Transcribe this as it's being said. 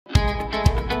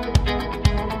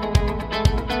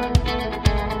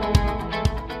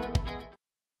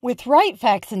With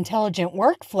RightFax Intelligent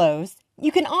Workflows,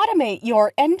 you can automate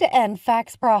your end-to-end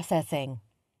fax processing.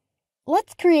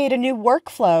 Let's create a new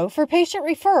workflow for patient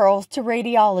referrals to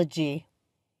radiology.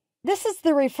 This is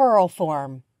the referral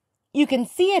form. You can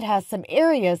see it has some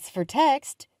areas for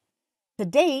text, the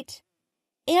date,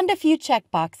 and a few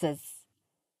checkboxes.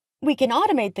 We can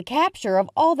automate the capture of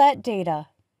all that data.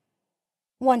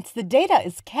 Once the data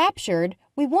is captured,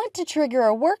 we want to trigger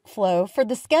a workflow for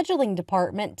the scheduling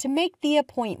department to make the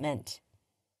appointment.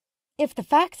 If the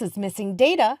fax is missing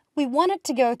data, we want it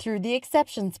to go through the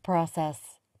exceptions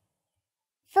process.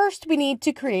 First, we need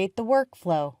to create the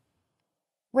workflow.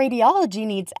 Radiology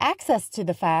needs access to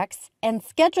the fax, and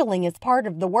scheduling is part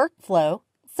of the workflow,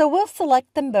 so we'll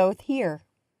select them both here.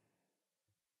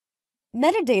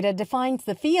 Metadata defines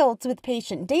the fields with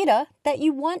patient data that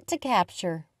you want to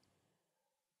capture.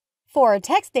 For a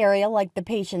text area like the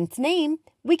patient's name,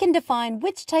 we can define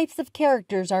which types of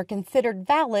characters are considered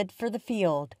valid for the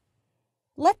field.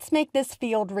 Let's make this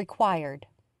field required.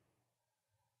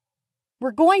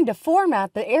 We're going to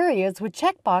format the areas with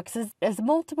checkboxes as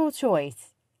multiple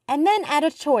choice, and then add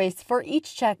a choice for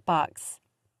each checkbox.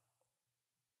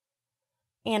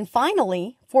 And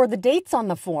finally, for the dates on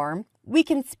the form, we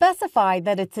can specify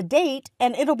that it's a date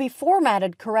and it'll be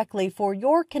formatted correctly for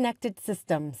your connected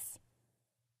systems.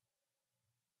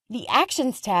 The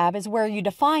Actions tab is where you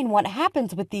define what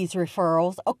happens with these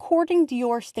referrals according to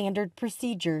your standard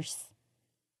procedures.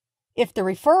 If the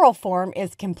referral form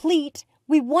is complete,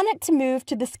 we want it to move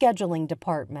to the scheduling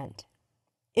department.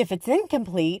 If it's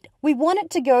incomplete, we want it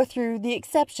to go through the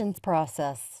exceptions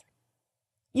process.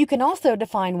 You can also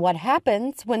define what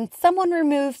happens when someone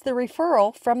removes the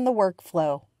referral from the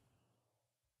workflow.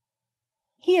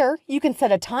 Here, you can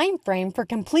set a time frame for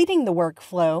completing the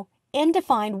workflow and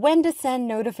define when to send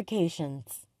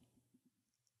notifications.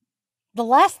 The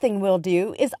last thing we'll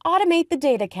do is automate the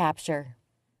data capture.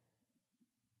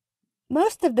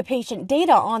 Most of the patient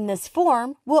data on this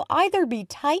form will either be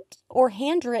typed or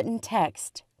handwritten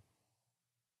text.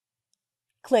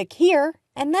 Click here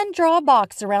and then draw a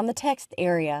box around the text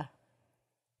area.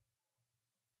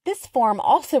 This form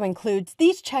also includes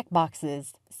these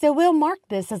checkboxes, so we'll mark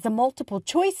this as a multiple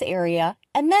choice area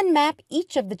and then map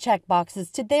each of the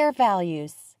checkboxes to their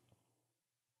values.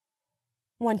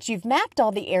 Once you've mapped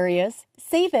all the areas,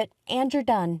 save it and you're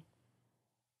done.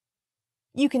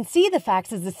 You can see the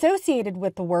faxes associated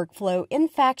with the workflow in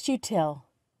FaxUtil.